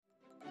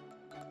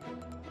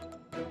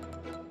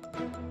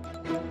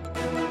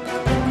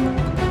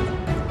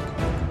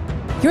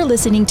You're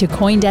listening to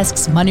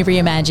CoinDesk's Money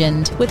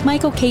Reimagined with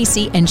Michael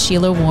Casey and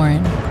Sheila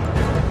Warren.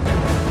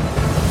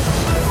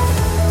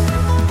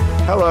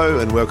 Hello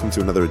and welcome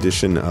to another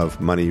edition of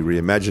Money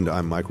Reimagined.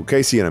 I'm Michael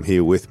Casey and I'm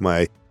here with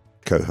my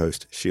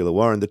co-host Sheila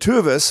Warren. The two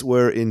of us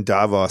were in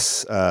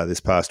Davos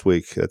this past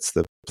week. That's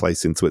the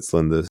place in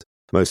Switzerland, the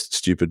most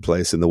stupid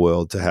place in the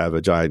world to have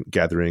a giant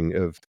gathering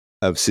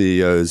of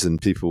CEOs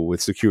and people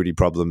with security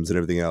problems and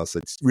everything else.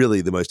 It's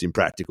really the most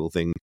impractical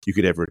thing you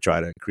could ever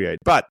try to create.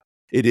 But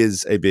it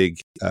is a big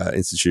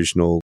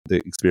institutional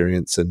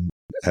experience and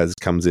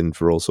comes in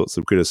for all sorts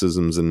of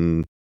criticisms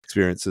and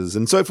experiences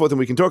and so forth. And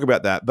we can talk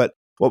about that. But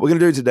what we're going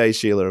to do today,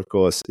 Sheila, of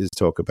course, is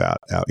talk about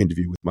our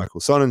interview with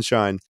Michael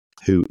Sonnenshein,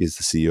 who is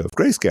the CEO of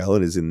Grayscale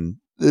and is in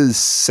the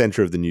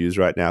center of the news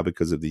right now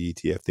because of the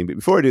ETF thing. But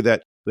before I do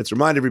that, let's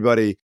remind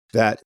everybody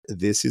that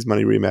this is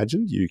Money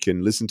Reimagined. You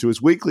can listen to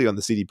us weekly on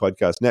the CD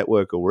Podcast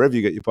Network or wherever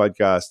you get your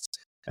podcasts.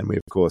 And we,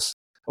 of course,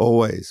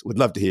 always would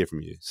love to hear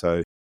from you.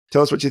 So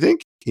tell us what you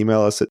think.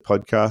 Email us at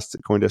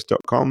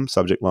podcasts@coindesk.com,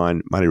 subject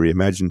line Money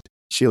Reimagined.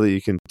 Sheila,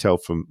 you can tell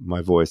from my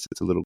voice, it's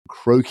a little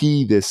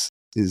croaky. This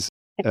is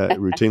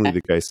routinely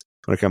the case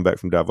when I come back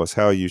from Davos.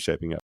 How are you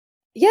shaping up?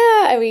 Yeah,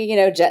 I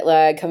mean, jet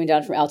lag, coming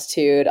down from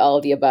altitude, all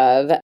of the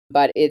above.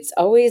 But it's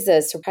always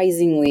a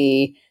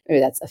surprisingly, maybe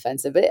that's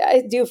offensive, but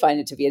I do find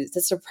it to be, it's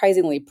a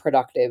surprisingly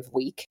productive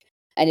week.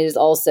 And it is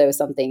also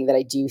something that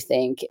I do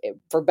think,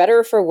 for better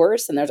or for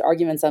worse, and there's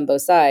arguments on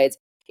both sides,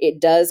 it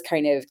does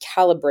kind of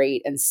calibrate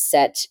and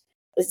set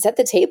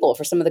the table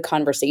for some of the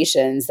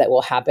conversations that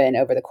will happen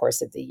over the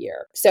course of the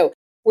year. So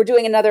we're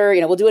doing another,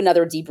 we'll do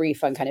another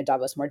debrief on kind of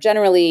Davos more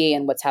generally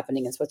and what's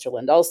happening in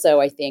Switzerland also,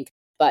 I think.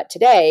 But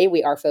today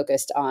we are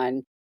focused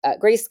on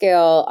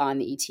Grayscale, on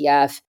the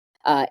ETF.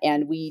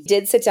 And we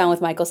did sit down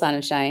with Michael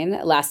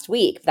Sonnenshein last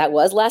week. That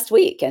was last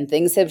week. And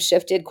things have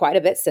shifted quite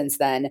a bit since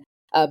then,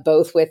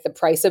 both with the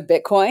price of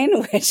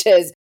Bitcoin, which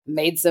has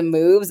made some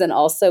moves, and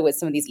also with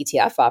some of these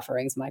ETF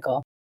offerings,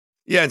 Michael.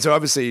 Yeah. And so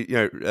obviously,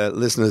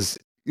 listeners,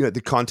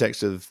 the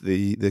context of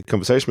the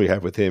conversation we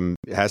have with him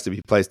has to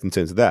be placed in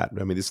terms of that.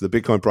 I mean, the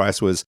Bitcoin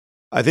price was,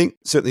 I think,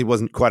 certainly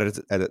wasn't quite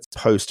at its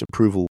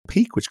post-approval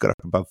peak, which got up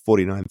above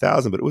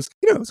 49,000, but it was,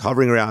 it was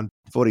hovering around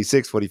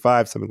 46,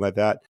 45, something like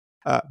that.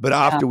 But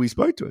after we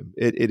spoke to him,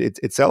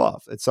 it sold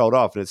off. It sold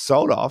off, and it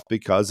sold off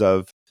because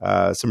of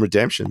some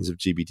redemptions of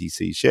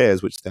GBTC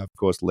shares, which of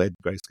course led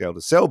Grayscale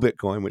to sell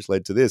Bitcoin, which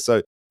led to this.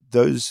 So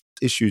those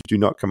issues do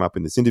not come up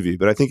in this interview,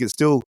 but I think it's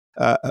still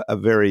a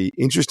very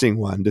interesting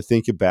one to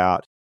think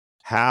about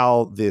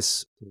how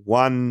this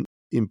one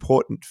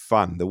important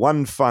fund, the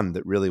one fund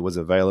that really was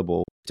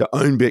available to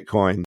own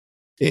Bitcoin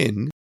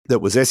that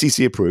was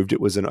SEC approved. It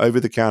was an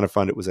over-the-counter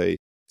fund. It was a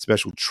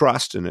special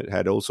trust, and it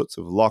had all sorts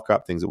of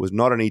lock-up things. It was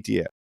not an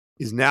ETF.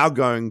 Is now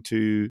going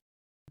to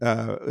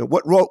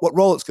what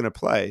role it's going to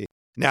play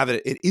now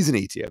that it is an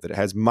ETF, that it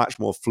has much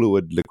more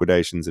fluid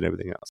liquidations and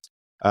everything else,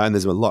 and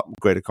there's a lot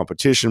greater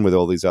competition with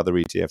all these other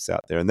ETFs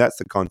out there, and that's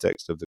the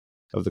context of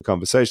the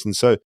conversation.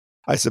 So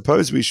I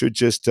suppose we should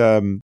just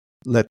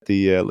let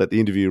the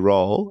interview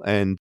roll,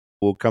 and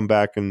we'll come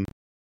back and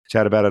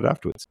chat about it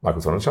afterwards.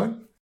 Michael Sonnenshein,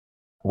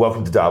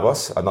 welcome to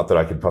Davos. Not that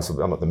I could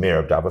possibly, I'm not the mayor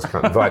of Davos,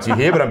 can't invite you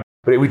here, but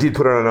we did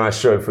put on a nice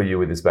show for you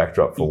with this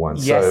backdrop for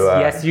once. Yes, so,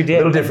 yes, you did. A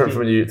little different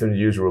from the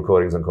usual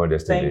recordings on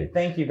CoinDesk TV.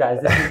 Thank you, guys.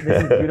 This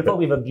is beautiful.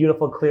 We have a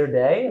beautiful, clear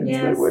day. And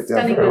yes, it worked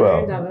out very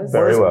well.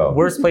 Very well.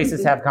 Worst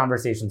places to have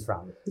conversations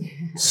from.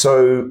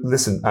 So,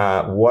 listen,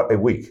 what a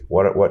week.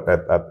 What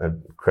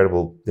an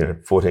incredible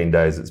 14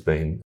 days it's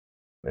been.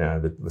 We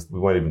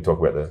won't even talk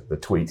about the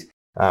tweet,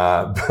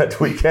 but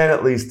we can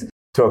at least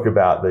talk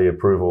about the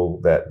approval,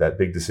 that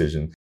big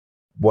decision.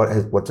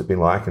 What's it been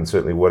like, and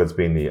certainly what has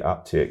been the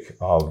uptick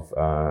of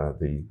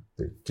the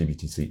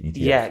GBTC ETF?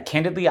 Yeah,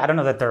 candidly, I don't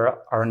know that there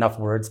are enough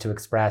words to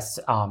express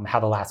how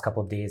the last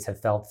couple of days have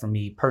felt for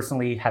me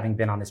personally, having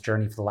been on this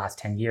journey for the last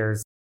 10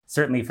 years,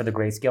 certainly for the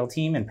Grayscale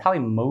team, and probably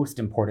most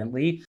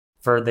importantly,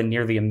 for the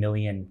nearly 1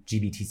 million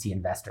GBTC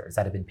investors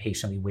that have been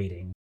patiently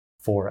waiting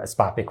for a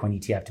spot Bitcoin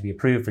ETF to be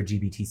approved, for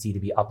GBTC to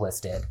be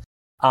uplisted.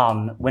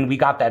 When we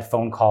got that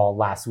phone call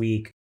last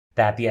week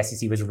that the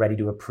SEC was ready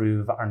to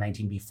approve our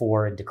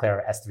 19B4 and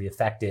declare our S3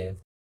 effective,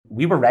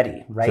 we were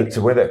ready, right?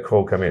 So where did that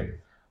call come in?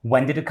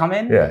 When did it come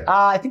in? Yeah.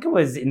 I think it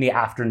was in the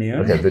afternoon.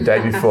 Okay, the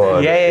day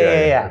before.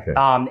 Yeah. Okay.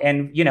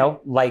 And,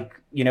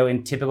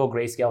 in typical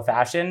Grayscale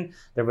fashion,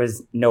 there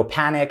was no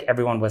panic.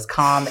 Everyone was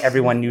calm.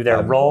 Everyone knew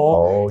their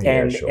role.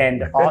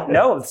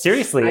 No,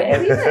 seriously. We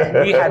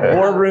had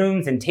war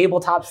rooms and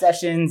tabletop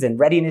sessions and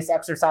readiness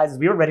exercises.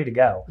 We were ready to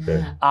go.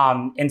 Okay.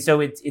 And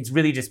so it's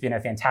really just been a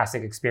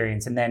fantastic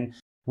experience. And then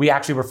we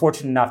actually were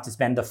fortunate enough to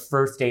spend the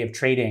first day of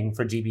trading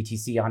for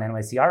GBTC on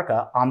NYC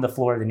Arca on the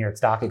floor of the New York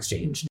Stock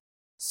Exchange.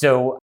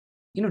 So,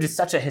 just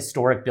such a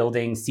historic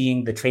building,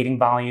 seeing the trading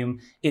volume,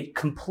 it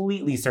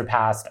completely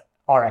surpassed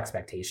our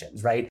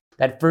expectations, right?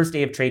 That first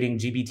day of trading,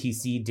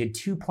 GBTC did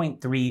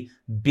 $2.3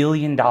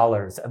 billion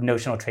of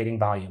notional trading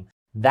volume.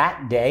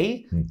 That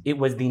day, it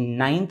was the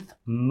 9th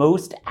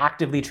most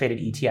actively traded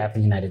ETF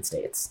in the United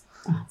States.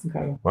 Oh, that's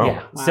incredible. Wow.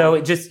 Yeah. So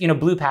it just,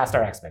 blew past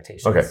our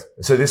expectations. Okay.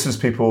 So this is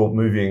people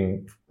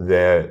moving how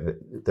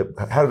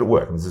did it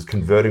work? Was this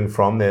converting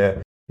from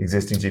their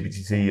existing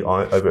GBTC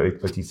over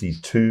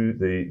OTC to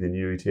the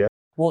new ETF?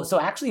 Well, so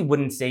I actually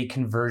wouldn't say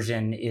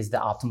conversion is the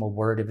optimal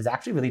word. It was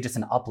actually really just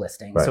an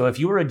uplisting. Right. So if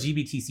you were a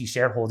GBTC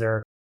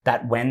shareholder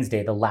that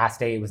Wednesday, the last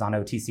day it was on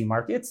OTC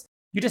markets,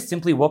 you just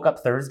simply woke up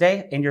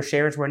Thursday and your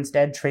shares were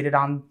instead traded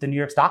on the New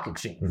York Stock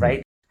Exchange,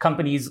 right?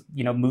 Companies,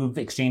 move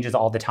exchanges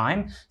all the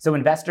time. So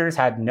investors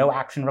had no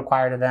action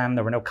required of them.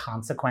 There were no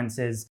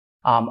consequences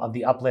of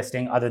the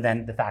uplisting other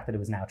than the fact that it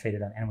was now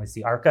traded on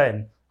NYSE ARCA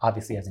and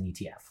obviously as an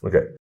ETF.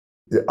 Okay.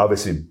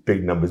 Obviously,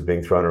 big numbers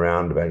being thrown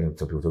around.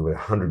 Some people talk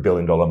about $100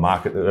 billion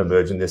market that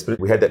emerged in this, but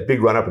we had that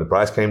big run up and the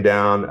price came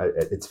down.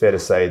 It's fair to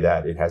say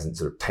that it hasn't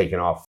sort of taken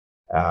off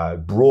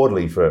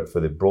broadly for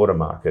the broader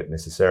market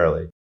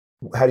necessarily.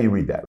 How do you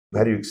read that?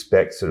 How do you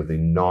expect sort of the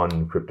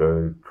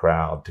non-crypto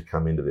crowd to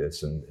come into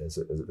this and as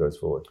it goes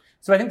forward?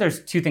 So I think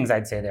there's two things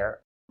I'd say there.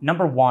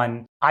 Number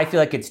one, I feel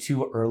like it's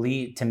too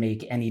early to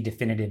make any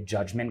definitive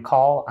judgment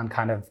call on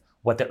kind of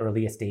what the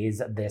earliest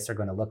days of this are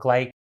going to look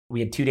like.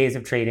 We had 2 days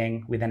of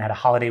trading. We then had a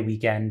holiday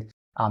weekend,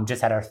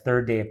 just had our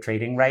third day of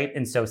trading, right?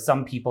 And so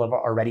some people have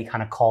already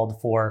kind of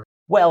called for,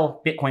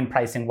 well, Bitcoin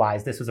pricing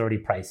wise, this was already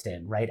priced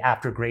in, right?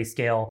 After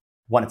Grayscale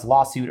won its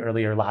lawsuit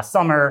earlier last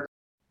summer,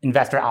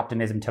 investor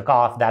optimism took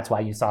off. That's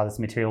why you saw this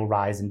material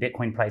rise in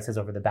Bitcoin prices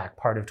over the back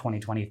part of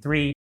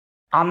 2023.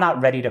 I'm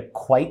not ready to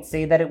quite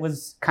say that it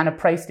was kind of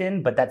priced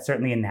in, but that's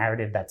certainly a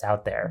narrative that's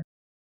out there.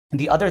 And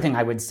the other thing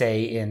I would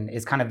say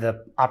is kind of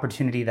the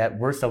opportunity that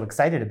we're so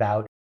excited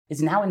about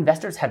is now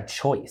investors have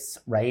choice,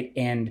 right?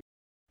 And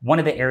one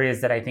of the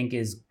areas that I think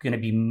is going to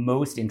be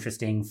most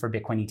interesting for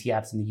Bitcoin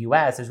ETFs in the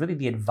US is really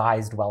the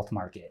advised wealth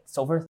market. It's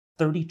over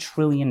 $30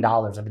 trillion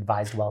of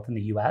advised wealth in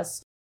the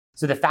US.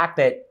 So the fact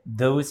that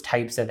those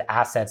types of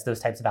assets, those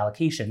types of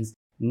allocations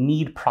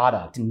need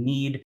product,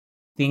 need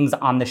things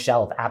on the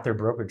shelf at their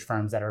brokerage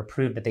firms that are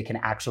approved that they can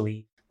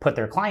actually put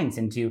their clients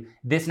into,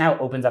 this now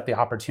opens up the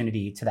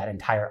opportunity to that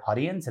entire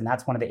audience. And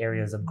that's one of the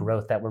areas of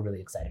growth that we're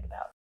really excited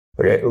about.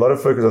 Okay, a lot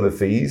of focus on the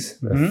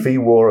fees, a fee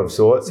war of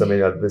sorts. I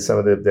mean, some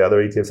of the other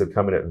ETFs have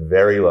come in at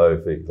very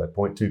low fees, like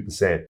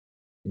 0.2%.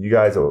 You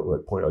guys are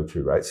like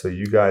 0.02, right? So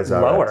you guys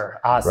are lower.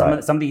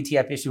 Some of the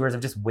ETF issuers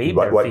have just waived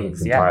their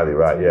fees. Entirely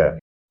right, yeah.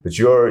 But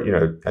you're,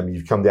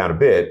 you've come down a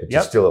bit, but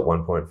you're still at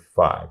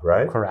 1.5,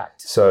 right? Correct.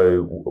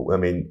 So, I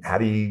mean, how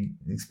do you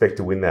expect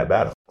to win that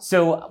battle?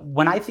 So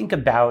when I think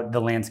about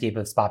the landscape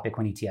of spot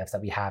Bitcoin ETFs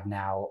that we have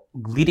now,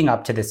 leading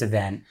up to this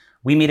event,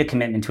 we made a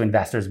commitment to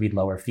investors we'd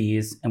lower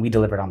fees, and we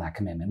delivered on that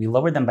commitment. We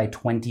lowered them by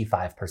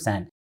 25%,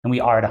 and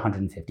we are at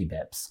 150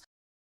 bips.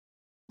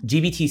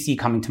 GBTC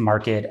coming to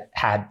market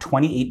had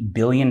 $28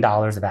 billion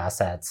of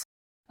assets.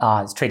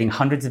 It's trading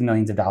hundreds of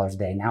millions of dollars a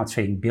day. Now it's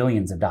trading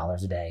billions of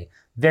dollars a day.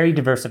 Very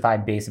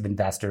diversified base of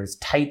investors,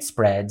 tight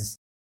spreads.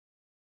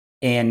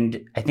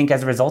 And I think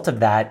as a result of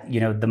that,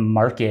 the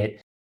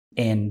market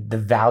and the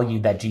value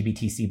that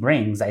GBTC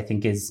brings, I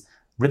think is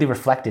really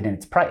reflected in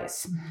its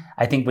price.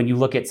 I think when you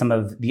look at some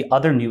of the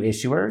other new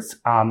issuers,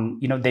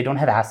 they don't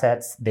have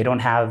assets. They don't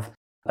have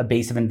a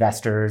base of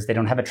investors. They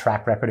don't have a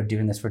track record of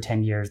doing this for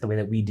 10 years, the way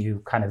that we do,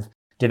 kind of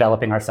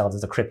developing ourselves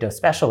as a crypto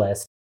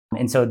specialist.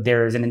 And so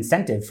there's an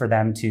incentive for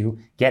them to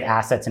get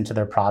assets into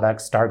their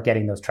products, start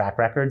getting those track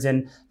records.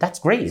 And that's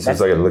great. So it's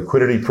like a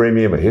liquidity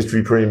premium, a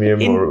history premium,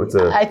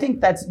 I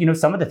think that's,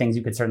 some of the things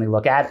you could certainly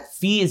look at.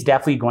 Fee is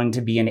definitely going to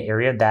be an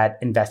area that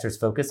investors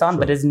focus on,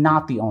 but is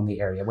not the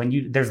only area.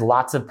 There's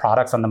lots of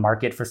products on the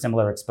market for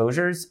similar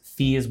exposures.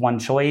 Fee is one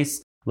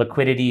choice,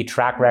 liquidity,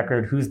 track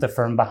record, who's the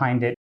firm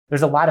behind it.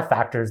 There's a lot of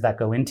factors that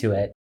go into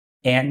it.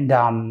 And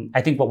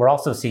I think what we're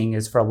also seeing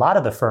is for a lot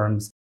of the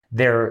firms,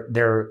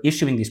 they're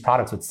issuing these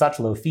products with such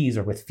low fees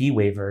or with fee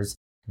waivers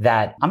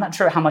that I'm not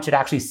sure how much it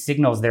actually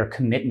signals their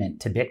commitment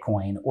to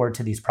Bitcoin or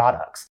to these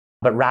products,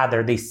 but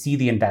rather they see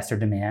the investor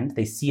demand,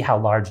 they see how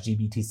large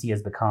GBTC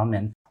has become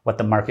and what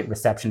the market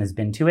reception has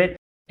been to it.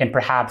 And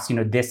perhaps,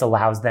 this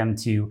allows them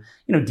to,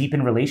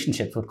 deepen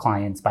relationships with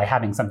clients by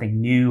having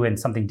something new and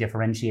something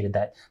differentiated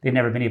that they've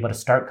never been able to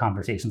start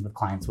conversations with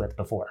clients with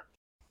before.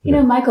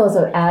 Michael,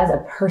 so as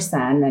a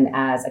person and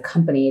as a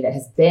company that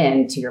has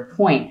been, to your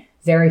point,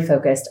 very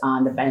focused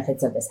on the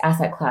benefits of this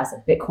asset class of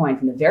Bitcoin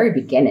from the very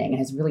beginning and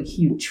has really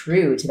hewed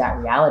true to that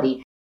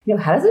reality.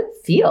 How does it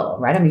feel,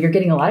 right? I mean, you're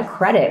getting a lot of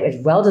credit,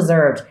 it's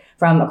well-deserved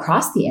from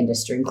across the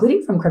industry,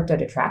 including from crypto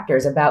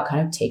detractors, about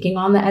kind of taking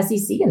on the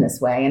SEC in this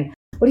way. And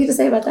what do you have to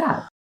say about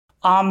that?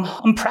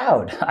 I'm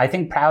proud. I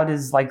think proud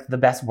is like the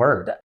best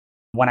word.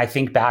 When I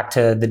think back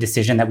to the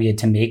decision that we had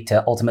to make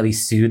to ultimately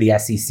sue the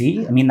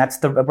SEC, I mean,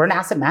 we're an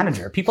asset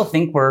manager. People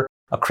think we're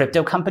a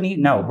crypto company.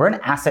 No, we're an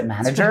asset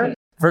manager.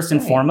 First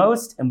and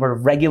foremost, and we're a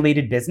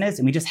regulated business,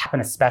 and we just happen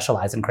to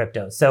specialize in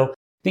crypto. So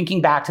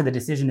thinking back to the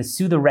decision to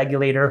sue the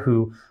regulator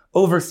who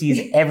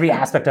oversees every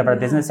aspect of our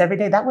business every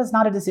day, that was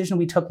not a decision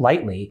we took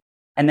lightly.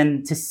 And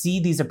then to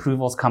see these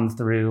approvals come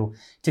through,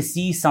 to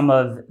see some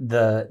of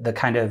the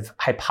kind of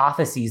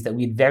hypotheses that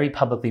we'd very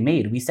publicly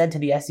made. We said to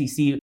the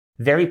SEC,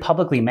 very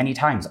publicly many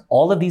times,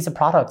 all of these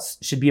products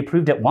should be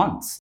approved at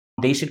once.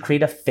 They should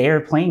create a fair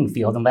playing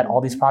field and let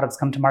all these products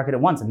come to market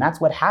at once. And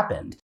that's what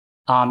happened.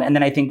 And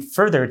then I think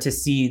further to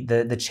see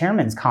the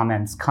chairman's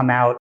comments come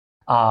out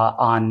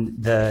on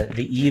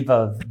the eve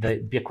of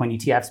the Bitcoin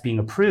ETFs being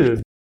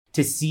approved,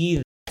 to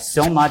see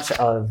so much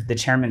of the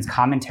chairman's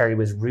commentary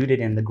was rooted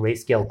in the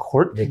Grayscale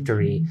court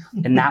victory.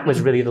 And that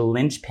was really the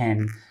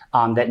linchpin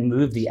that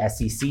moved the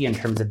SEC in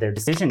terms of their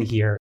decision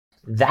here.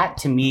 That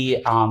to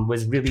me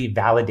was really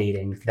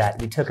validating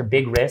that we took a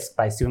big risk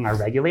by suing our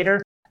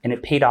regulator, and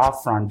it paid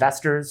off for our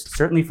investors,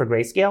 certainly for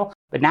Grayscale.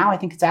 But now I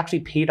think it's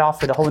actually paid off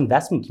for the whole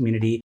investment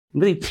community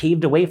and really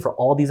paved a way for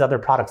all these other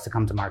products to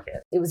come to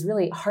market. It was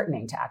really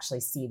heartening to actually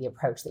see the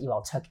approach that you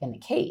all took in the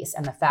case,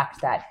 and the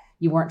fact that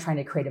you weren't trying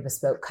to create a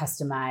bespoke,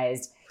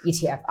 customized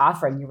ETF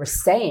offering. You were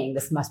saying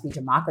this must be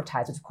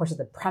democratized, which of course is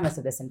the premise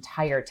of this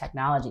entire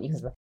technology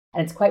ecosystem.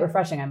 And it's quite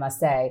refreshing, I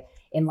must say,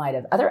 in light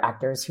of other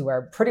actors who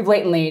are pretty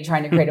blatantly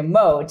trying to create a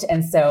moat.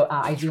 And so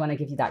I do want to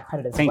give you that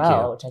credit as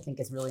well, which I think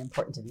is really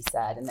important to be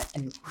said.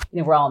 And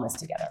we're all in this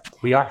together.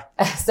 We are.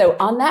 So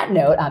on that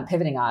note,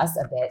 pivoting us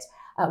a bit,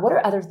 what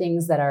are other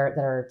things that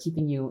are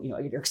keeping you,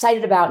 you're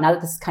excited about now that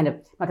this is kind of,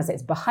 I'm not gonna say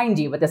it's behind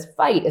you, but this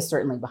fight is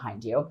certainly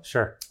behind you.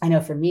 Sure. I know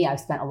for me, I've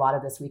spent a lot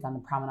of this week on the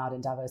promenade in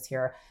Davos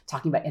here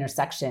talking about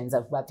intersections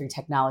of Web3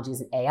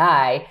 technologies and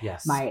AI.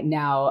 Yes. My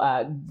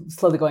now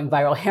slowly going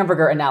viral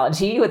hamburger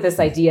analogy with this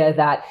idea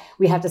that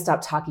we have to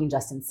stop talking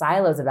just in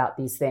silos about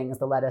these things,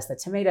 the lettuce, the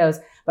tomatoes,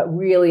 but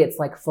really it's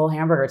like full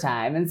hamburger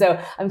time. And so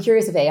I'm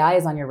curious if AI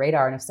is on your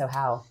radar, and if so,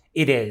 how?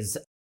 It is.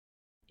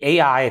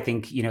 AI, I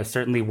think,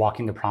 certainly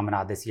walking the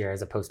promenade this year,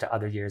 as opposed to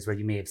other years where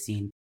you may have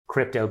seen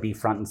crypto be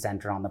front and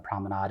center on the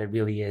promenade. It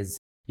really is,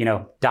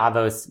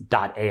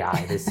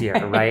 Davos.ai this year,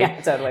 right?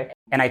 Yeah, totally.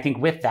 And I think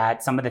with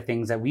that, some of the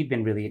things that we've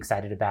been really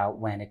excited about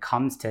when it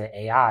comes to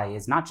AI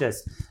is not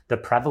just the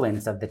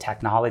prevalence of the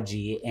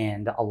technology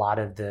and a lot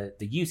of the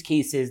use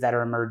cases that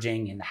are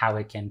emerging and how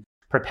it can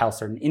propel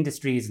certain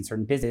industries and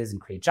certain businesses and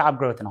create job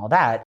growth and all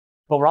that,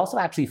 but we're also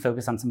actually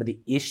focused on some of the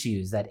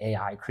issues that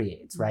AI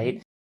creates,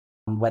 right?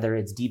 Whether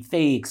it's deep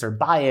fakes or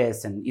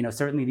bias. And,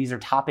 certainly these are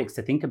topics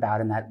to think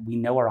about and that we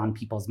know are on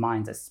people's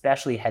minds,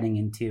 especially heading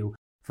into,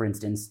 for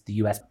instance, the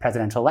US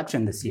presidential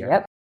election this year.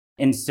 Yep.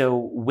 And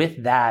so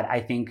with that,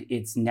 I think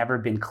it's never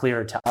been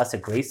clearer to us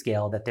at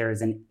Grayscale that there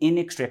is an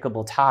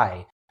inextricable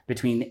tie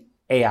between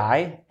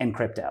AI and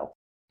crypto.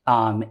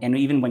 And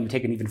even when you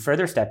take an even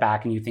further step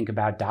back and you think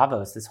about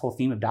Davos, this whole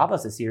theme of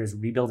Davos this year is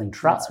rebuilding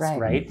trust,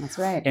 right? That's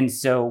right. And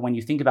so when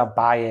you think about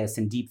bias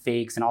and deep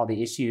fakes and all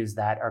the issues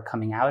that are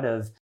coming out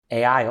of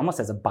AI almost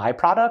as a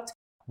byproduct,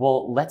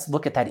 well, let's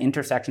look at that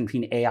intersection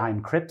between AI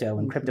and crypto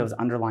and crypto's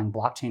underlying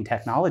blockchain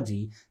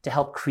technology to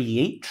help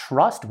create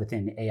trust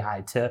within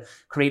AI, to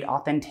create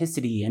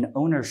authenticity and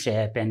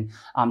ownership, and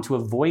to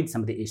avoid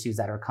some of the issues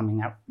that are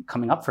coming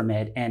up from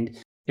it. And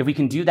if we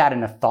can do that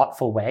in a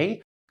thoughtful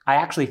way, I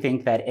actually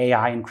think that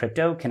AI and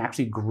crypto can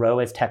actually grow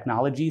as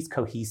technologies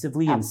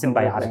cohesively and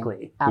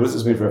symbiotically. What does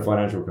this mean for a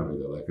financial company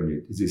though?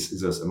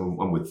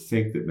 One would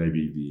think that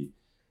maybe the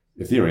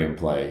Ethereum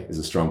play is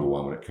a stronger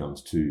one when it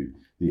comes to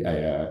the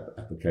AI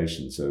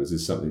application. So is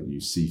this something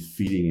you see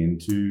feeding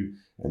into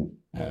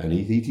an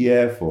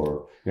ETF,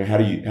 or how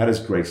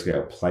does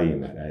Grayscale play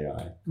in that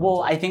AI?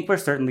 Well, I think we're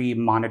certainly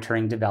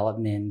monitoring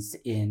developments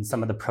in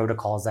some of the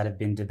protocols that have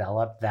been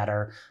developed that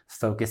are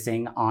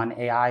focusing on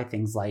AI,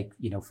 things like,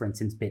 for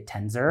instance,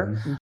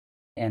 BitTensor,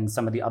 and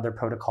some of the other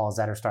protocols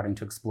that are starting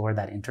to explore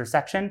that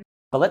intersection.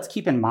 But let's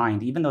keep in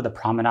mind, even though the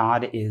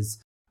promenade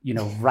is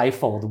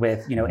rifled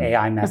with,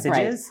 AI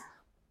messages. Right.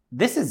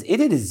 It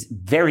is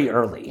very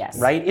early, yes.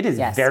 Right? It is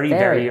very,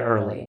 very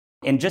early.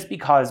 And just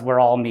because we're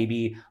all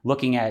maybe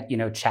looking at,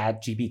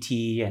 Chat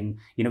GPT and,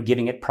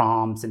 giving it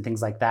prompts and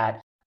things like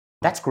that,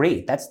 that's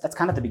great. That's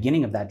kind of the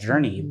beginning of that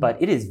journey,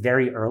 but it is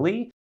very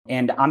early.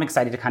 And I'm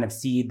excited to kind of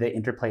see the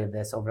interplay of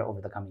this over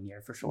the coming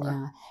year for sure.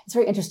 Yeah, it's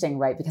very interesting,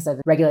 right? Because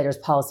of regulators,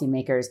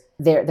 policymakers,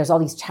 there's all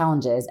these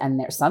challenges, and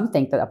some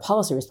think that a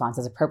policy response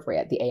is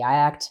appropriate. The AI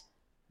Act,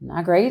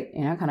 not great,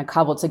 kind of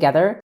cobbled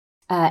together.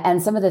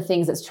 And some of the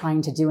things it's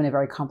trying to do in a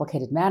very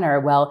complicated manner,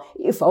 well,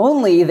 if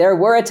only there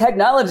were a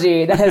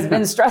technology that has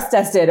been stress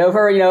tested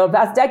over, the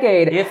past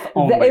decade. If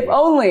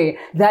only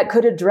that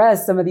could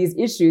address some of these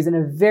issues in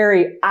a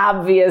very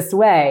obvious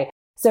way.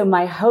 So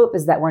my hope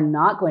is that we're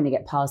not going to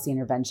get policy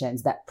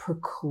interventions that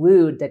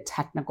preclude the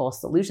technical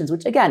solutions,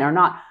 which again are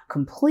not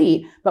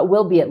complete, but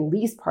will be at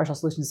least partial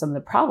solutions to some of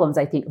the problems,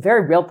 I think,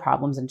 very real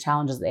problems and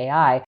challenges of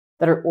AI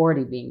that are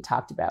already being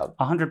talked about.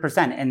 100%.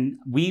 And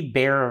we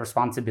bear a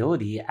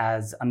responsibility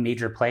as a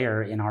major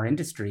player in our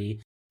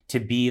industry to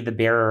be the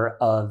bearer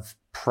of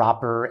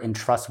proper and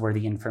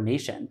trustworthy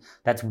information.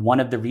 That's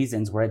one of the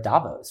reasons we're at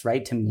Davos,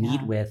 right? To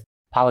meet with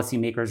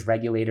policymakers,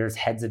 regulators,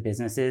 heads of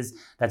businesses.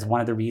 That's one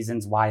of the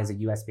reasons why, as a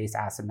US-based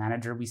asset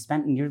manager, we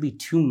spent nearly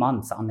 2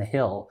 months on the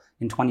Hill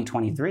in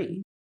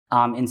 2023.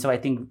 And so I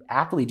think,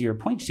 aptly to your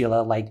point,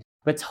 Sheila,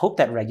 let's hope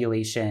that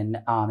regulation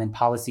and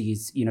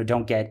policies,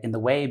 don't get in the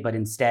way, but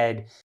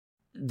instead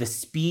the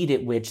speed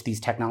at which these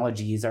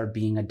technologies are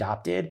being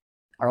adopted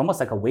are almost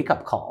like a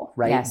wake-up call,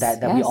 right? Yes,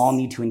 That we all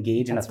need to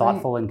engage in That's a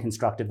thoughtful and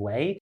constructive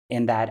way.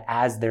 And that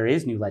as there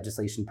is new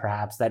legislation,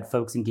 perhaps, that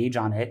folks engage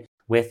on it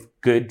with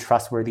good,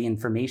 trustworthy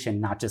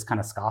information, not just kind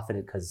of scoff at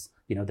it because,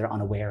 they're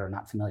unaware or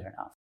not familiar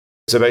enough.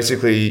 So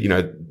basically,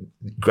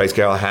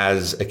 Grayscale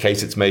has a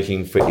case it's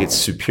making for its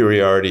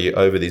superiority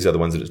over these other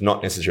ones, that it's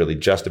not necessarily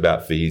just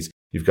about fees.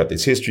 You've got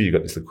this history, you've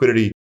got this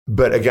liquidity.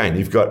 But again,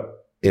 you've got,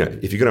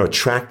 if you're going to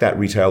attract that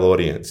retail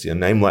audience, a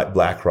name like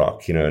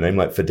BlackRock, a name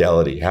like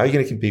Fidelity, how are you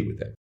going to compete with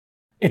them?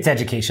 It's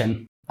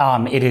education.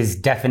 It is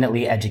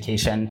definitely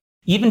education.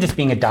 Even just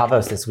being at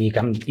Davos this week,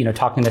 I'm,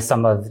 talking to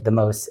some of the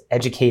most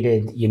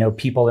educated,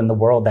 people in the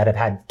world that have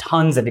had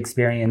tons of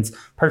experience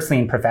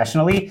personally and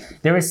professionally.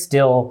 There is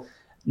still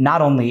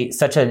not only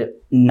such a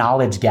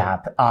knowledge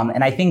gap,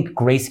 and I think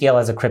Grayscale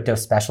as a crypto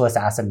specialist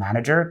asset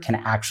manager can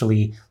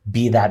actually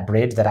be that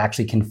bridge that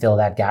actually can fill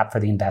that gap for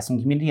the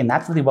investment community. And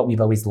that's really what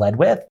we've always led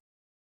with.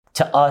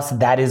 To us,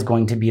 that is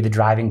going to be the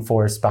driving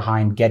force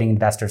behind getting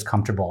investors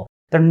comfortable.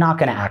 They're not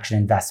going to action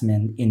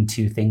investment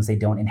into things they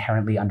don't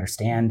inherently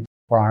understand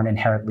or aren't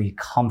inherently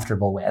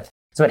comfortable with.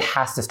 So it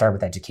has to start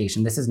with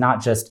education. This is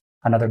not just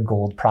another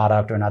gold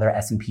product or another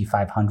S&P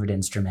 500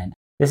 instrument.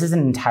 This is an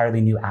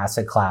entirely new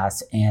asset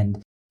class.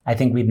 And I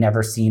think we've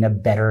never seen a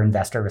better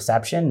investor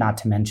reception, not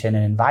to mention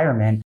an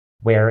environment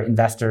where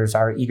investors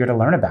are eager to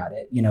learn about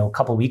it. A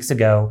couple of weeks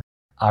ago,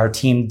 our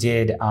team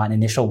did an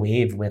initial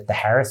wave with the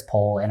Harris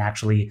poll and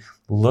actually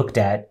looked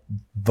at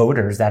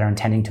voters that are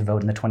intending to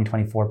vote in the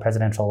 2024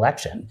 presidential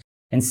election.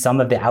 And some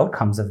of the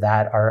outcomes of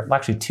that are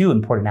actually two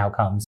important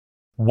outcomes.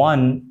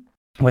 One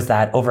was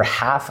that over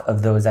half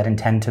of those that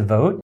intend to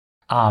vote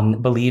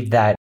believe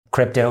that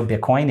crypto,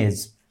 Bitcoin,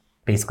 is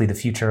basically the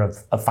future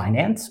of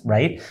finance,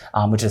 right?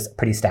 Which is a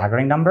pretty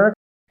staggering number.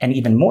 And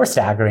even more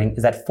staggering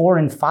is that 4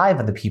 in 5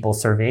 of the people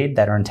surveyed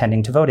that are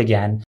intending to vote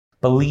again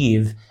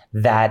believe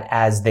that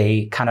as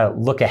they kind of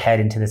look ahead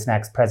into this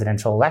next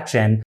presidential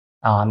election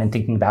and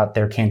thinking about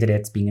their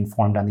candidates being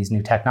informed on these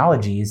new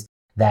technologies,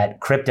 that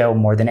crypto,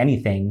 more than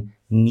anything,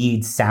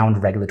 needs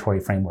sound regulatory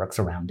frameworks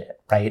around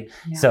it, right?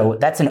 Yeah. So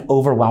that's an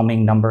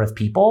overwhelming number of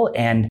people,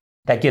 and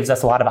that gives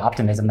us a lot of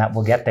optimism that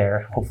we'll get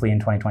there, hopefully in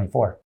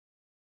 2024.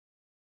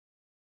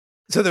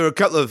 So there were a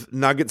couple of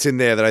nuggets in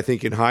there that I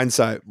think in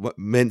hindsight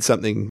meant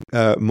something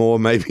more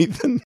maybe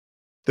than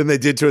they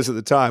did to us at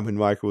the time when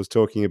Michael was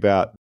talking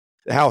about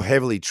how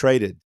heavily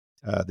traded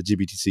the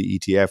GBTC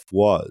ETF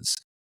was.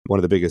 One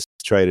of the biggest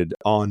traded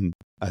on,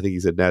 I think he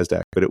said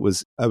NASDAQ, but it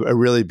was a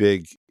really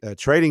big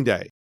trading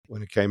day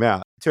when it came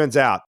out. Turns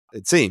out,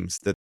 it seems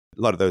that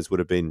a lot of those would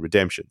have been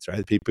redemptions,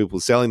 right? People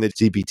selling their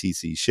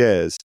GBTC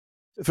shares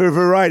for a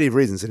variety of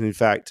reasons. And in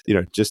fact,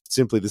 just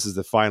simply this is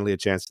finally a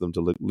chance for them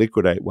to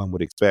liquidate, one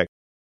would expect.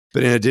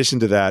 But in addition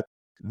to that,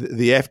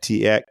 the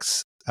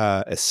FTX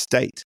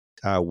estate,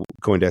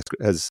 CoinDesk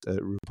has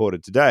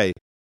reported today,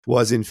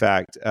 was in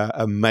fact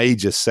a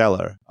major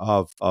seller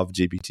of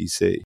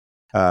GBTC,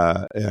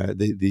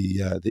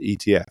 the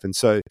ETF. And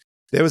so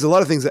there was a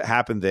lot of things that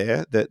happened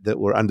there that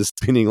were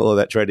underpinning all of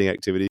that trading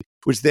activity,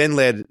 which then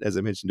led, as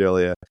I mentioned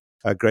earlier,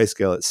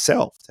 Grayscale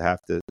itself to have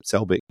to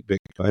sell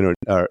Bitcoin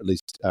or at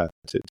least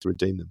to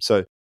redeem them.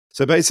 So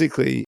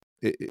basically,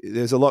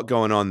 there's a lot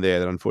going on there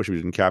that unfortunately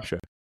we didn't capture.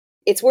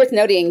 It's worth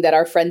noting that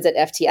our friends at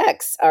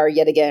FTX are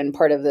yet again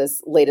part of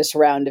this latest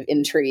round of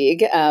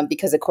intrigue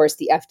because, of course,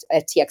 the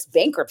FTX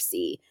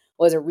bankruptcy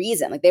was a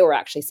reason. Like they were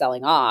actually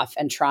selling off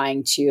and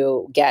trying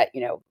to get,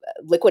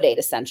 liquidate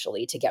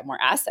essentially to get more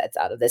assets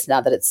out of this. Now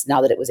that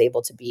it was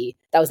able to be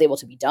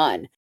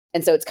done.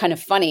 And so it's kind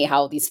of funny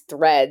how these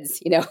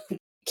threads,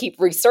 keep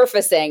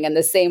resurfacing and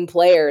the same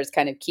players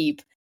kind of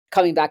keep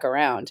coming back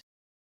around.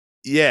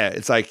 Yeah,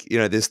 it's like,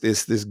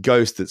 this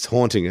ghost that's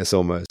haunting us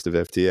almost of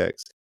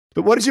FTX.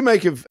 But what did you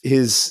make of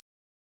his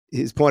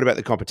point about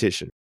the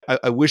competition?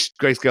 I wish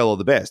Grayscale all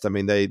the best. I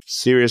mean, they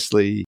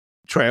seriously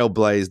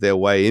trailblazed their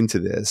way into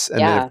this.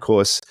 And then, of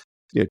course,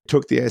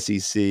 took the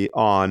SEC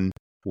on,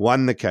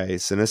 won the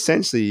case. And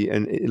essentially,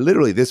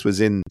 literally, this was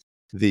in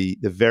the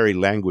very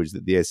language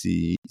that the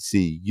SEC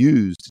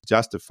used to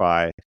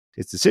justify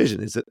its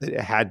decision, is that it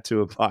had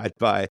to abide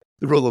by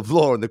the rule of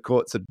law, and the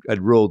courts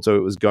had ruled, so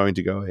it was going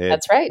to go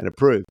ahead and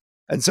approve.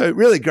 And so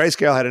really,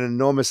 Grayscale had an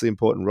enormously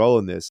important role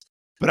in this.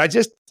 But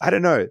I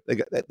don't know.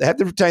 They have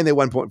to retain their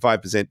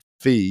 1.5%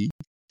 fee,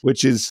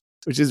 which is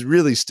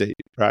really steep,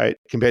 right?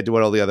 Compared to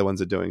what all the other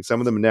ones are doing. Some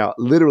of them are now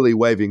literally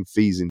waiving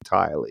fees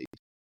entirely.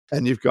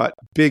 And you've got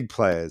big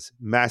players,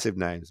 massive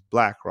names,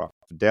 BlackRock,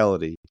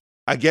 Fidelity.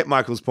 I get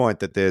Michael's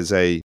point that there's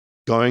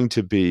going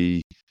to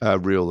be a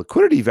real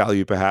liquidity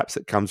value perhaps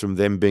that comes from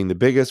them being the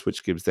biggest,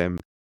 which gives them,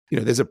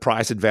 there's a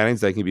price advantage.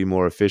 They can be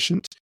more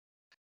efficient.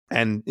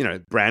 And,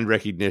 brand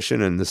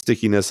recognition and the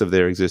stickiness of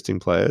their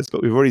existing players.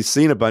 But we've already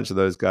seen a bunch of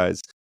those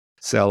guys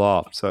sell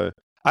off. So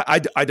I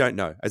don't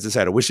know. As I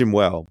said, I wish him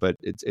well, but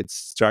it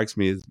strikes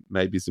me as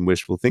maybe some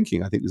wishful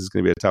thinking. I think this is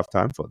going to be a tough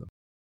time for them.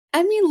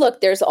 I mean, look,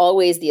 there's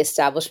always the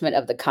establishment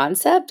of the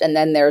concept, and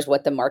then there's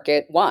what the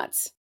market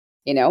wants.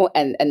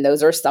 and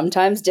those are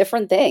sometimes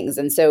different things.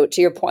 And so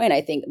to your point,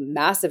 I think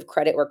massive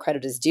credit where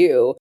credit is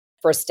due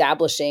for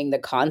establishing the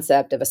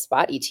concept of a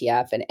spot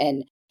ETF.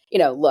 And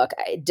look,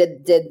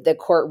 did the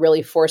court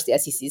really force the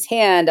SEC's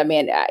hand? I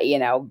mean,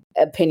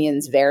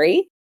 opinions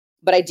vary,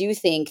 but I do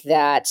think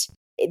that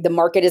the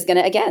market is going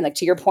to, again, like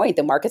to your point,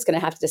 the market's going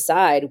to have to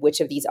decide which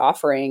of these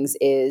offerings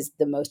is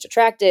the most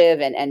attractive,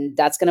 and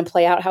that's going to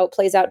play out how it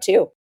plays out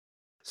too.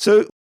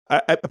 So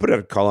I put out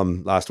a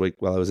column last week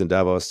while I was in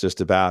Davos just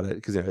about it,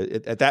 because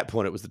at that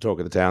point it was the talk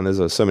of the town.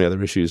 There's so many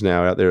other issues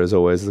now out there, as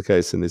always the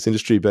case in this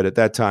industry, but at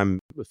that time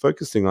we're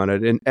focusing on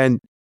it. And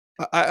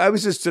I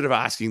was just sort of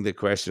asking the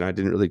question. I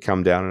didn't really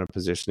come down in a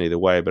position either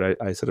way, but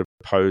I sort of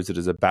posed it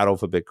as a battle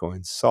for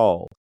Bitcoin's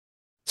soul.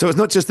 So it's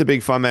not just the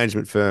big fund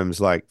management firms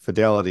like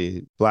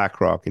Fidelity,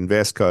 BlackRock,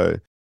 Invesco.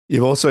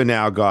 You've also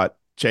now got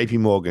JP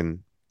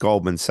Morgan,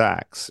 Goldman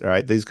Sachs,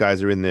 right? These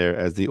guys are in there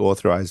as the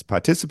authorized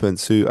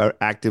participants who are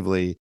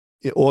actively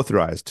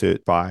authorized to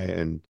buy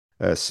and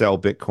sell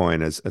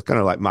Bitcoin as kind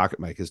of like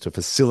market makers to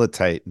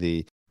facilitate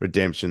the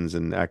redemptions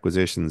and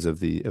acquisitions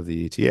of the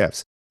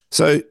ETFs.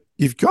 So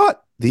you've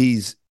got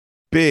these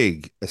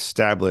big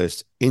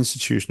established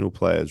institutional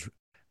players,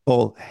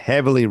 all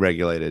heavily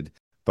regulated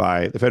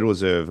by the Federal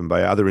Reserve and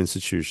by other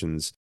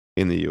institutions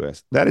in the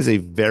US. That is a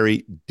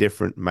very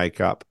different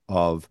makeup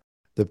of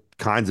the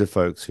kinds of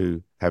folks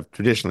who have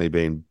traditionally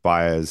been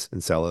buyers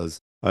and sellers,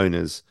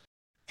 owners,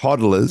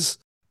 hodlers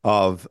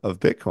of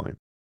Bitcoin.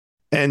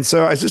 And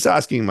so I was just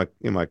asking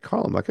in my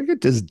column, like, okay,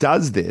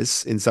 does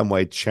this in some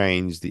way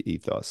change the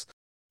ethos?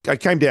 I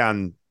came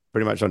down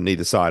pretty much on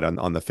neither side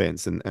on the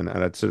fence, and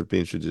I'd sort of be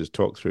interested to just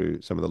talk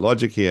through some of the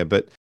logic here.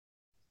 But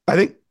I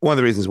think one of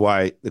the reasons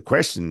why the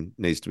question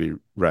needs to be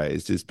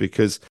raised is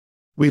because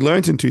we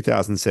learned in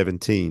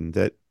 2017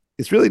 that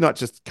it's really not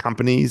just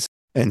companies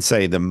and,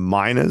 say, the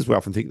miners. We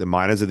often think the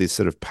miners are this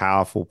sort of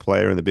powerful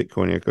player in the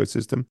Bitcoin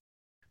ecosystem,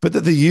 but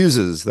that the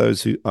users,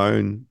 those who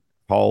own,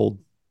 hold,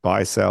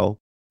 buy, sell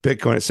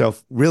Bitcoin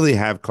itself, really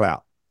have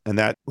clout. And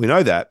that we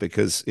know that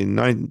because in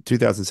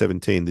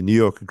 2017, the New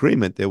York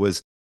Agreement, there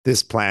was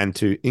this plan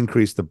to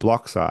increase the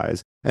block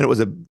size, and it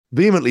was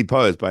vehemently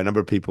opposed by a number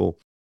of people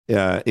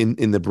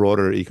in the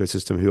broader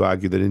ecosystem who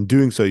argued that in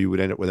doing so, you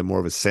would end up with a more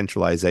of a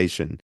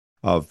centralization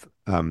of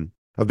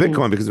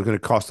Bitcoin because it's going to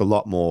cost a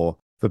lot more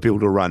for people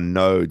to run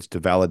nodes to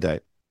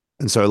validate.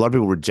 And so a lot of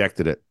people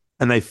rejected it.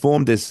 And they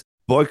formed this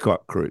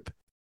boycott group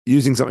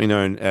using something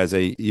known as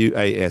a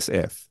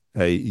UASF,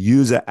 a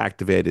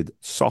user-activated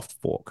soft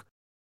fork,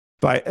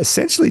 by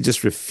essentially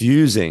just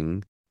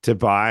refusing to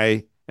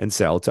buy and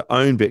sell, to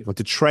own Bitcoin,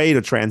 to trade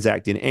or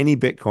transact in any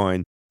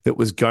Bitcoin that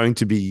was going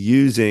to be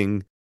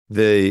using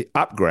the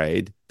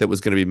upgrade that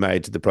was going to be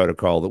made to the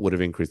protocol that would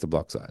have increased the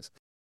block size.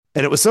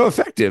 And it was so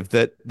effective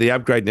that the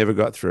upgrade never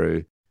got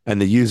through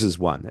and the users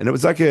won. And it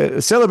was like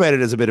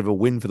celebrated as a bit of a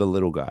win for the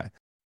little guy,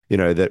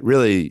 that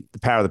really the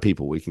power of the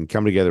people, we can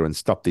come together and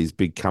stop these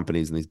big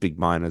companies and these big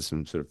miners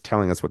from sort of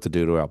telling us what to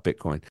do to our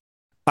Bitcoin.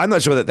 I'm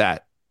not sure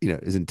that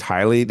is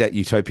entirely, that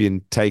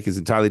utopian take is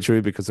entirely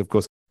true, because of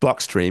course,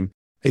 Blockstream,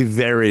 a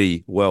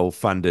very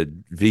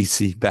well-funded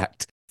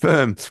VC-backed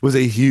firm, was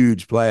a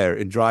huge player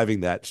in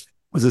driving that,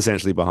 was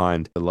essentially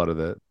behind a lot of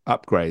the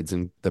upgrades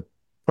and the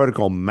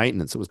protocol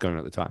maintenance that was going on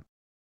at the time.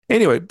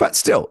 Anyway, but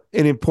still,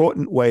 an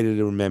important way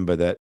to remember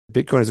that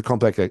Bitcoin is a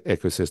complex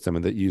ecosystem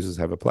and that users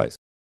have a place.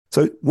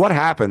 So what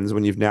happens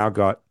when you've now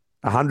got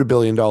 $100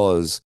 billion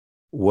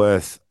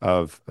worth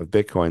of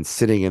Bitcoin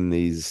sitting in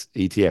these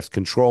ETFs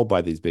controlled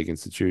by these big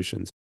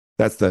institutions?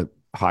 That's the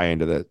high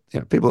end of the,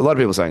 a lot of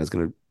people saying it's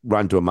going to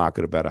run to a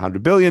market about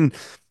 100 billion.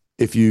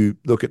 If you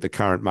look at the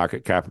current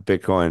market cap of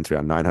Bitcoin, it's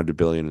around 900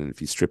 billion. And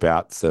if you strip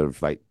out sort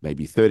of like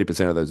maybe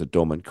 30% of those are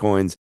dormant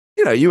coins,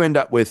 you end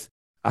up with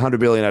 100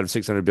 billion out of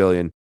 600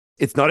 billion.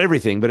 It's not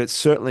everything, but it's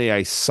certainly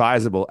a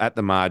sizable at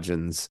the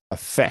margins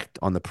effect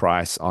on the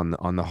price,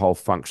 on the whole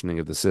functioning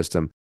of the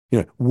system.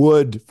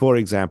 Would, for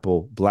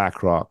example,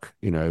 BlackRock,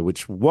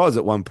 which was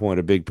at one point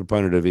a big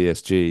proponent of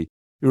ESG,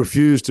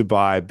 refused to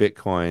buy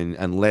Bitcoin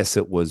unless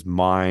it was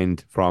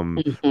mined from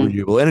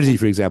renewable energy,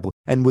 for example,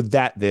 and would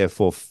that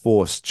therefore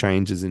force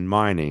changes in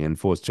mining and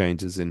force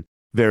changes in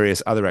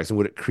various other acts? And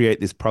would it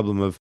create this problem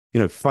of,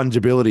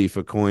 fungibility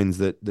for coins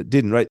that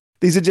didn't, right?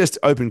 These are just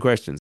open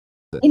questions.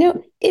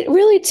 It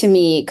really, to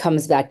me,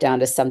 comes back down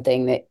to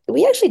something that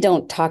we actually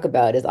don't talk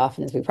about as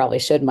often as we probably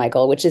should,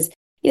 Michael, which is,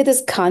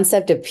 this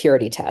concept of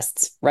purity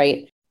tests,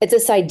 right? It's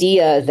this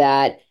idea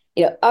that,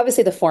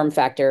 obviously the form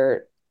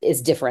factor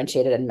is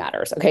differentiated and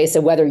matters. Okay. So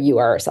whether you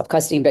are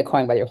self-custodying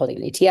Bitcoin, whether you're holding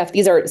an ETF,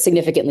 these are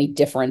significantly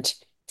different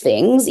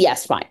things.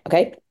 Yes, fine.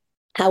 Okay.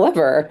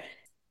 However,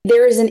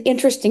 there is an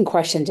interesting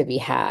question to be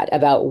had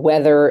about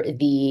whether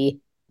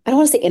I don't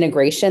want to say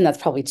integration,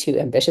 that's probably too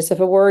ambitious of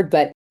a word,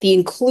 but the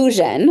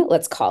inclusion,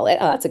 let's call it,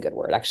 that's a good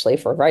word actually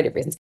for a variety of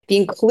reasons. The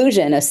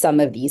inclusion of some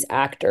of these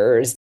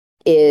actors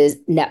is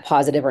net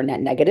positive or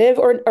net negative,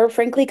 or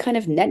frankly, kind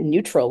of net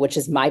neutral, which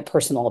is my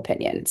personal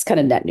opinion. It's kind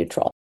of net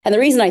neutral. And the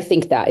reason I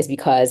think that is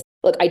because,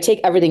 look, I take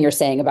everything you're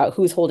saying about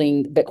who's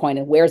holding Bitcoin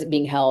and where is it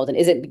being held and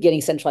is it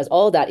getting centralized.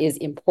 All of that is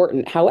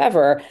important.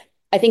 However,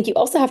 I think you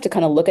also have to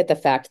kind of look at the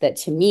fact that,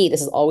 to me,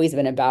 this has always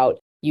been about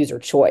user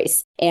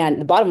choice. And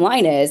the bottom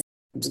line is,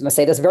 I'm just going to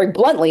say this very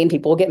bluntly and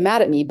people will get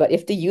mad at me, but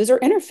if the user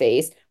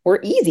interface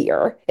were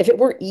easier, if it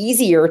were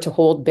easier to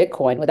hold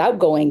Bitcoin without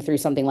going through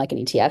something like an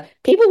ETF,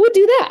 people would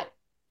do that.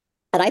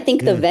 And I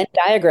think the Venn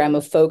diagram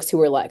of folks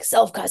who are like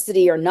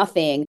self-custody or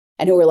nothing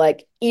and who are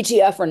like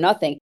ETF or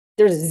nothing,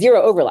 there's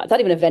zero overlap. It's not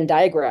even a Venn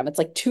diagram. It's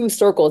like two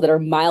circles that are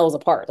miles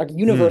apart, like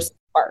universes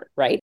apart,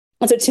 right?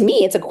 And so to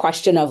me, it's a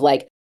question of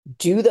like,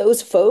 do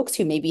those folks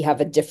who maybe have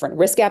a different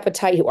risk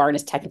appetite, who aren't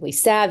as technically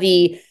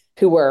savvy,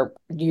 who are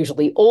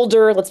usually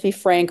older, let's be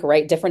frank,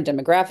 right? Different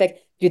demographic,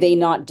 do they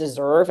not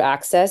deserve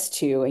access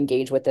to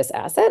engage with this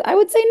asset? I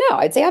would say no.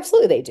 I'd say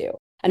absolutely they do.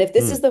 And if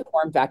this is the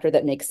form factor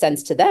that makes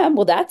sense to them,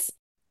 well, that's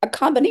a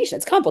combination.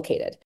 It's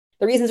complicated.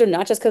 The reasons are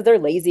not just because they're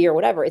lazy or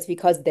whatever. It's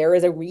because there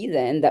is a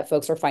reason that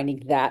folks are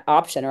finding that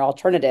option or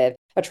alternative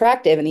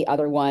attractive and the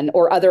other one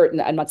or other.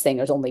 I'm not saying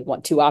there's only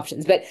two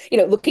options, but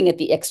looking at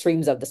the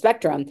extremes of the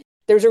spectrum,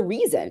 there's a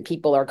reason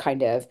people are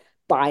kind of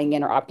buying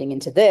in or opting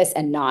into this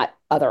and not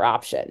other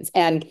options.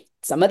 And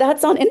some of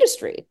that's on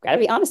industry. Got to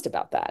be honest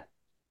about that.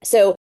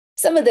 So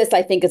some of this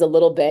I think is a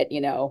little bit,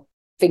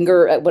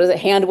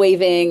 hand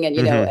waving and,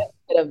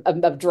 a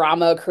bit of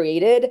drama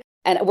created.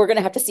 And we're going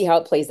to have to see how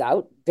it plays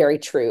out. Very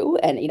true.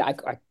 And,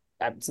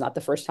 it's not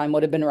the first time I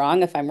would have been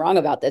wrong if I'm wrong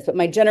about this, but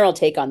my general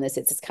take on this,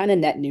 it's kind of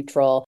net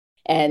neutral.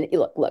 And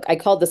look, I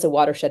called this a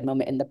watershed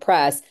moment in the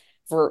press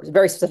for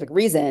very specific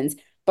reasons,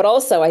 but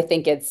also I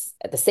think it's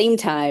at the same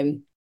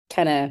time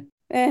kind of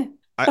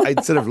I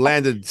sort of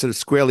landed sort of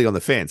squarely on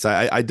the fence.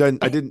 I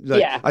don't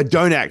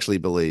actually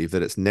believe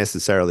that it's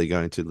necessarily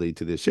going to lead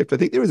to this shift. I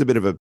think there is a bit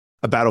of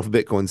a battle for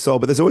Bitcoin Soul,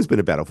 but there's always been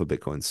a battle for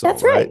Bitcoin Soul.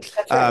 That's right.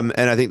 That's right.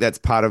 And I think that's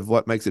part of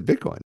what makes it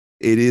Bitcoin.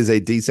 It is a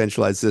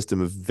decentralized system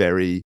of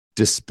very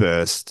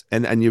dispersed.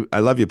 I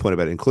love your point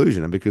about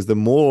inclusion, and because the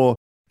more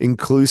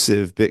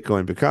inclusive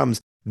Bitcoin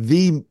becomes,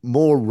 the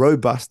more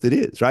robust it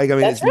is, right? I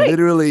mean, it's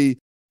literally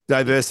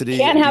diversity. You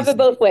can't have it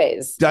both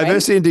ways.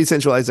 Diversity and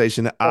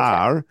decentralization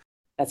are,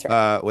 that's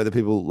right. Whether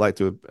people like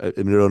to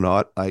admit it or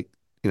not,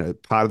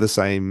 part of the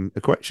same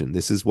equation.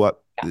 This is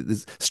what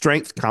this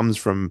strength comes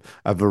from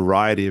a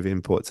variety of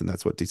inputs, and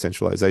that's what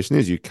decentralization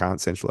is. You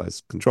can't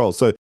centralize control.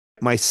 So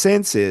my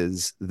sense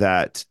is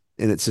that,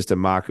 and it's just a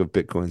mark of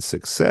Bitcoin's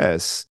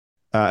success,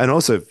 and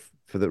also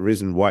for the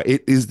reason why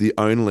it is the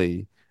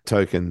only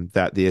token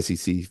that the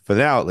SEC, for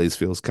now at least,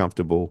 feels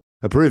comfortable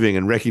approving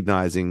and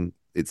recognizing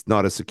it's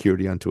not a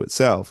security unto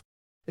itself,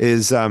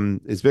 is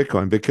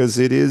Bitcoin, because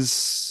it is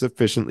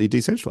sufficiently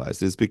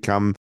decentralized. It's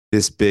become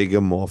this big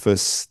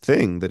amorphous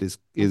thing that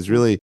is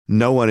really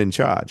no one in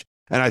charge.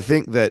 And I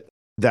think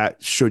that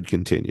should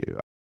continue.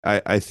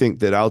 I think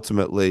that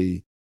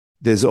ultimately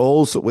there's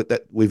also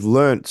that we've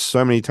learned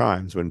so many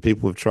times when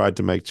people have tried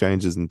to make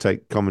changes and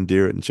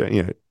commandeer it and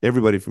change,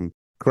 everybody from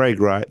Craig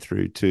Wright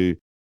through to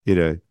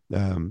the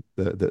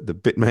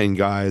Bitmain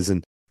guys,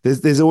 and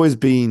there's always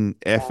been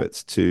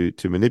efforts to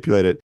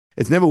manipulate it.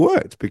 It's never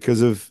worked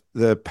because of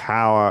the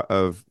power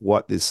of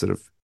what this sort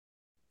of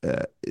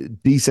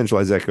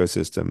decentralized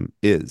ecosystem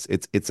is.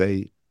 It's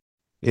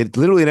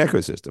literally an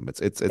ecosystem.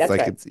 It's like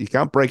right. You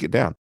can't break it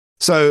down.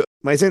 So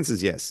my sense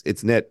is yes,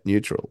 it's net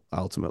neutral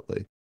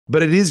ultimately,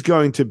 but it is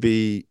going to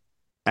be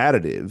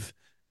additive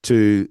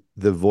to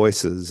the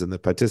voices and the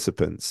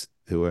participants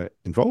who are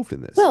involved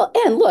in this. Well,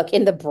 and look,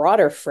 in the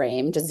broader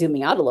frame, just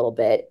zooming out a little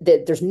bit,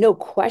 there's no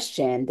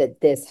question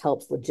that this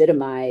helps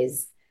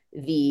legitimize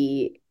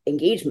the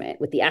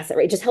engagement with the asset,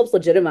 right? It just helps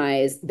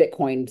legitimize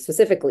Bitcoin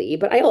specifically,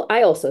 but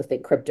I also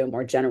think crypto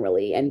more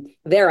generally. And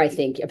there, I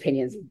think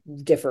opinions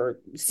differ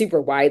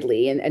super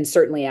widely. And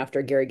certainly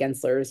after Gary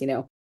Gensler's,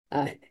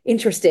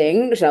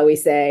 interesting, shall we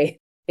say,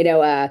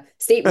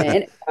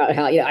 statement about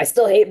how, I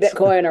still hate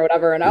Bitcoin or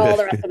whatever, and all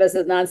the rest of this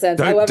is nonsense.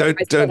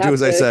 Don't do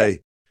as I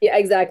say. Yeah,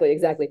 exactly.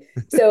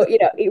 So,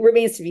 it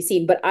remains to be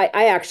seen. But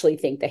I actually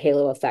think the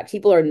halo effect,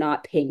 people are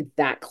not paying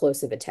that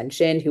close of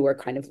attention, who are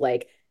kind of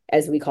like,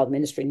 as we call them,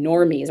 industry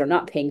normies, are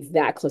not paying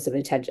that close of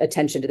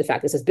attention to the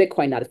fact this is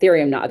Bitcoin, not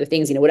Ethereum, not other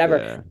things, whatever.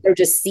 Yeah. They're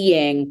just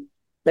seeing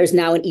there's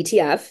now an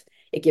ETF.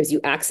 It gives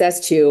you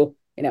access to,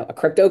 a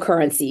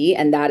cryptocurrency.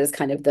 And that is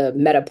kind of the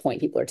meta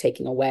point people are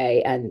taking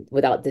away, and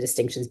without the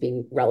distinctions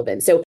being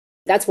relevant. So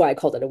that's why I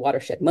called it a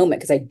watershed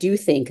moment, because I do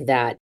think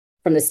that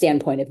from the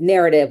standpoint of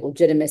narrative,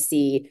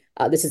 legitimacy,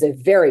 this is a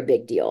very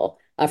big deal.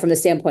 From the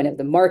standpoint of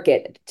the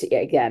market,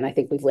 again, I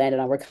think we've landed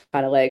on, we're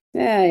kind of like,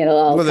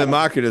 well, the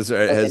market has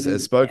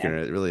spoken.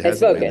 Yeah. It really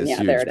has been this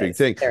huge big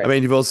thing. I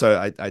mean, you've also,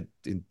 I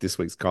in this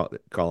week's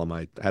column,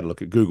 I had a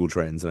look at Google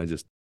Trends, and I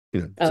just,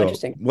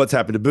 interesting. What's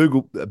happened to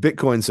Google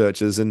Bitcoin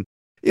searches, and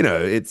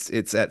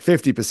it's at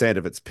 50%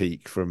 of its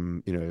peak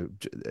from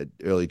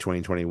early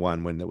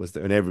 2021 when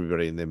when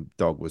everybody and their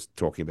dog was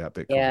talking about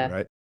Bitcoin,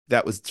 right?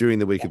 That was during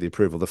the week of the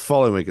approval. The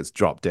following week, it's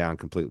dropped down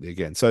completely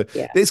again. So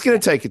it's going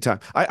to take a time.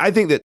 I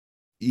think that,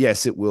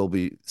 yes, it will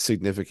be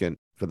significant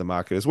for the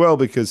market as well,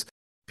 because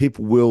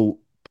people will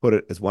put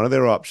it as one of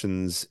their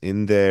options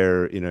in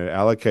their,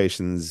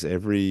 allocations.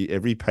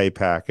 Every pay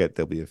packet,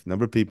 there'll be a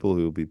number of people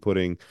who will be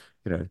putting,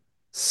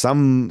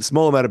 some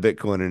small amount of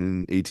Bitcoin in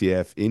an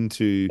ETF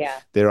into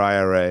their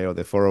IRA or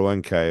their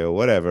 401k or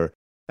whatever.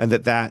 And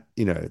that,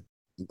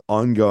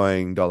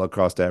 ongoing dollar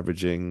cost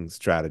averaging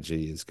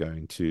strategy is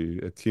going to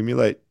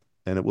accumulate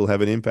and it will have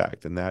an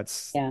impact. And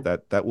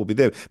that will be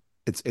there.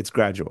 It's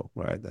gradual,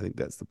 right? I think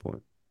that's the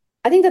point.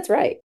 I think that's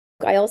right.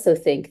 I also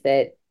think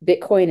that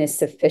Bitcoin is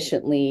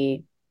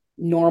sufficiently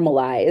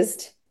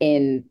normalized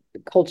in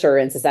culture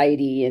and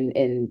society and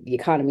in the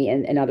economy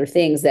and other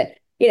things that,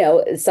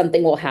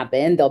 something will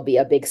happen. There'll be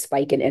a big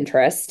spike in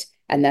interest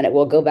and then it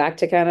will go back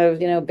to kind of,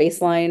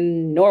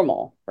 baseline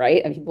normal,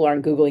 right? And people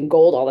aren't Googling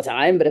gold all the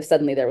time, but if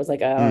suddenly there was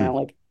like, I don't know,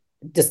 like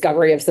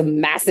discovery of some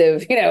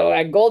massive,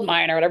 a gold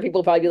mine or whatever, people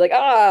will probably be like,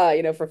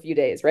 for a few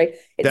days, right?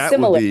 It's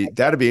similar.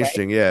 That'd be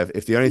interesting. Yeah.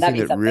 If the only thing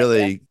that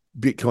really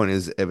Bitcoin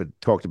has ever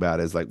talked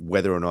about is like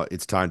whether or not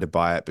it's time to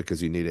buy it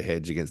because you need a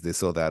hedge against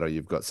this or that, or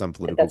you've got some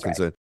political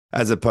concern,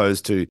 as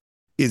opposed to,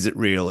 is it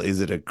real? Is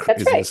it a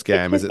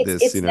scam? Is it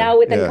this? It's now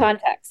within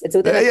context. It's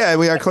within.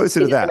 We are closer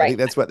to that. I think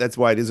that's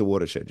why it is a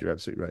watershed. You're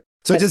absolutely right.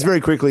 So just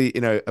very quickly,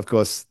 of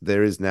course,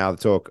 there is now the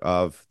talk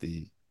of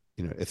the,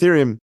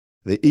 Ethereum,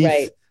 the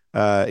ETH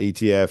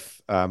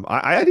ETF.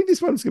 I think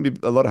this one's going to be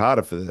a lot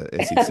harder for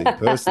the SEC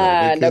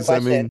personally because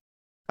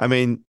I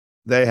mean,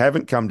 they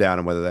haven't come down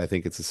on whether they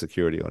think it's a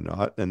security or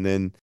not, and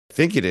then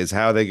think it is.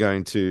 How are they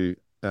going to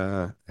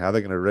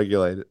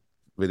regulate it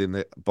within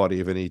the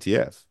body of an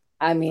ETF?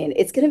 I mean,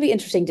 it's going to be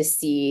interesting to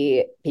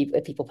see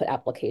if people put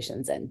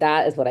applications in.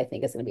 That is what I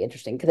think is going to be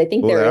interesting because I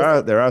think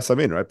there are some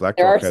in, right? BlackRock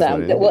there are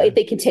some. If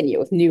they continue,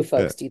 if new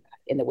folks do that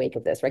in the wake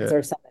of this, right? Because there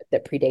are some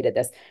that predated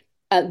this.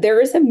 There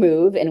is a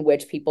move in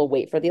which people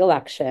wait for the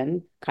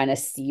election, kind of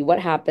see what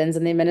happens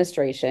in the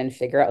administration,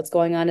 figure out what's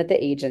going on at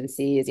the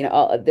agencies.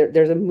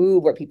 There's a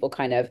move where people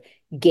kind of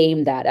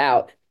game that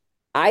out.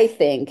 I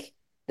think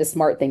the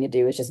smart thing to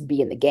do is just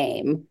be in the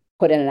game,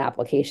 put in an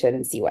application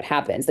and see what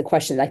happens. The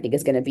question I think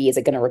is going to be, is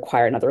it going to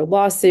require another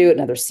lawsuit,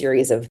 another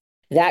series of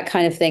that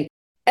kind of thing?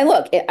 And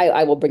look,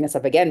 I will bring this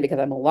up again because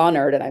I'm a law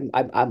nerd and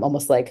I'm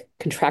almost like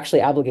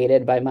contractually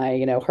obligated by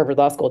my, Harvard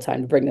Law School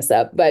time to bring this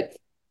up. But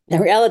the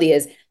reality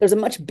is there's a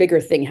much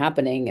bigger thing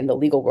happening in the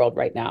legal world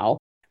right now,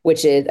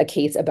 which is a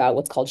case about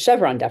what's called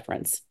Chevron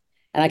deference.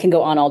 And I can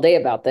go on all day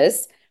about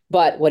this,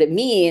 but what it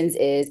means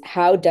is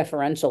how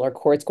deferential are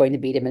courts going to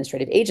be to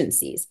administrative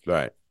agencies?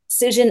 Right.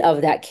 Decision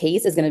of that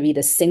case is going to be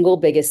the single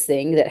biggest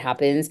thing that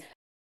happens,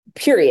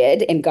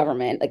 period, in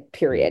government, like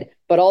period,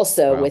 but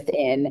also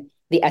within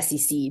the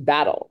SEC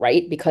battle,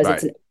 right? Because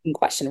it's an open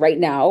question right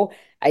now.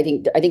 I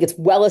think it's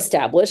well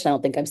established. I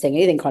don't think I'm saying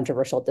anything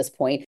controversial at this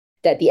point,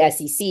 that the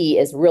SEC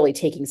is really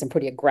taking some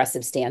pretty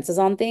aggressive stances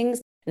on things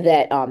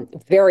that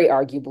very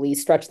arguably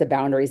stretch the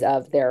boundaries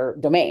of their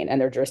domain and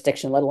their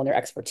jurisdiction, let alone their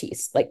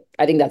expertise. Like,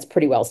 I think that's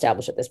pretty well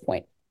established at this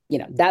point.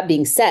 That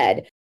being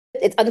said,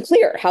 it's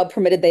unclear how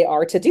permitted they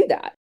are to do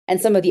that. And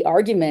some of the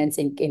arguments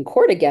in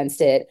court against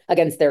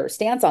their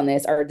stance on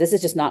this are, this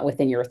is just not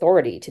within your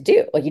authority to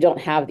do. Like, you don't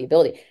have the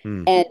ability.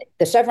 And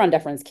the Chevron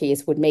deference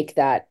case would make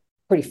that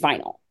pretty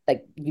final.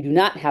 Like, you do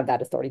not have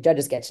that authority.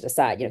 Judges get to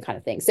decide, kind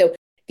of thing. So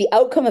the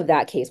outcome of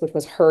that case, which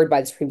was heard by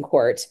the Supreme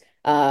Court,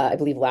 I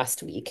believe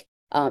last week,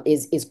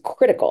 is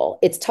critical.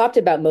 It's talked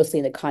about mostly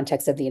in the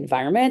context of the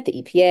environment,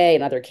 the EPA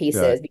and other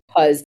cases,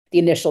 because the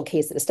initial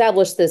case that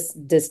established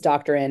this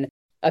doctrine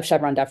of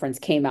Chevron deference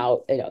came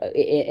out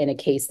in a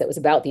case that was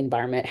about the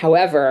environment.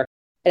 However,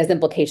 it has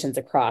implications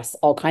across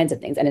all kinds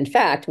of things. And in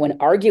fact, when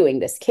arguing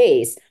this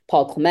case,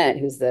 Paul Clement,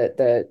 who's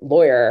the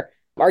lawyer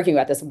arguing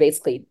about this,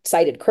 basically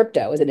cited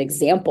crypto as an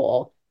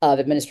example of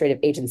administrative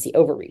agency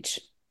overreach,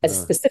 a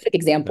specific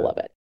example of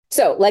it.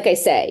 So like I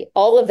say,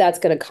 all of that's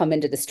going to come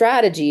into the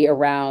strategy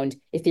around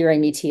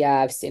Ethereum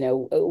ETFs,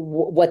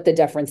 what the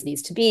deference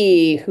needs to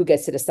be, who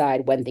gets to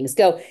decide when things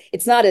go.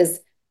 It's not as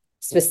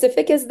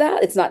specific as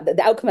that. It's not,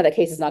 the outcome of that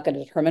case is not going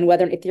to determine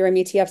whether an Ethereum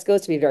ETFs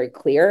goes, to be very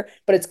clear,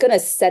 but it's going to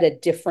set a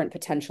different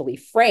potentially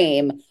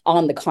frame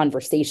on the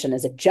conversation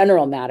as a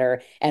general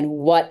matter and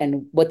what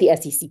the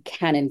SEC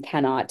can and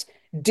cannot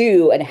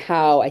do, and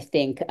how I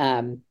think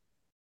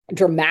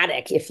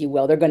dramatic, if you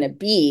will, they're going to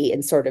be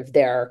in sort of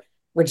their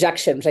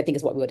rejection, which I think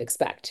is what we would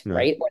expect,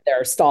 right? Or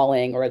their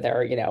stalling, or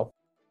their,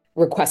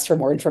 request for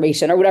more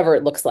information, or whatever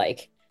it looks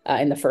like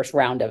in the first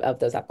round of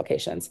those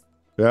applications.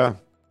 Yeah.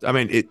 I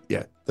mean,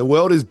 the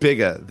world is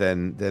bigger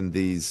than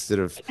these sort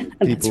of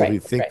people who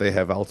think they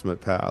have ultimate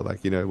power.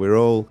 Like, we're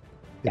all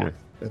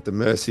at the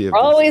mercy of. We're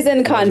always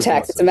in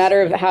context. It's a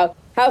matter of how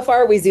far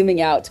are we zooming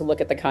out to look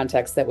at the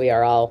context that we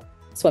are all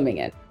swimming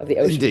in, of the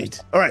ocean. Indeed.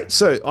 All right.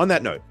 So on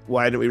that note,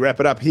 why don't we wrap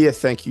it up here?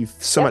 Thank you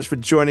so much for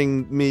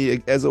joining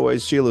me. As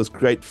always, Sheila, it was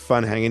great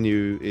fun hanging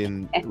you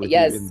in you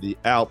in the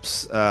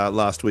Alps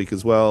last week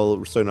as well. It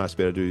was so nice to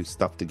be able to do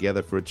stuff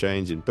together for a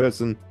change in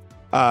person.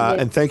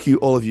 And thank you,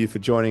 all of you, for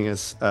joining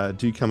us.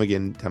 Do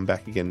come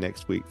back again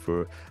next week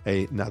for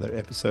another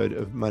episode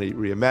of Money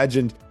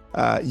Reimagined.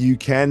 You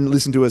can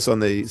listen to us on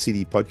the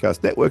CD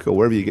Podcast Network or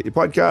wherever you get your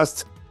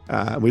podcasts.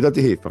 We'd love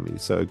to hear from you.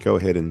 So go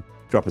ahead and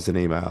drop us an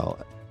email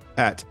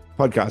at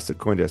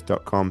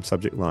podcast@coindesk.com,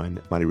 subject line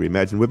Money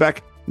Reimagined. We're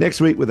back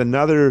next week with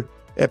another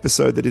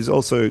episode that is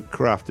also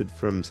crafted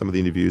from some of the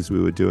interviews we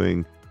were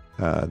doing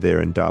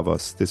there in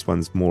Davos. This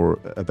one's more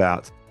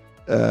about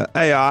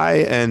AI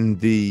and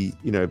the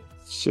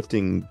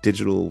shifting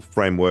digital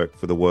framework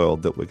for the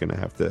world that we're going to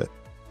have to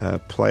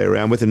play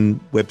around with, and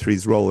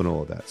Web3's role in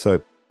all of that.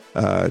 So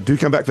do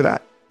come back for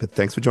that. But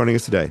thanks for joining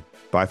us today.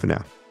 Bye for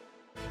now.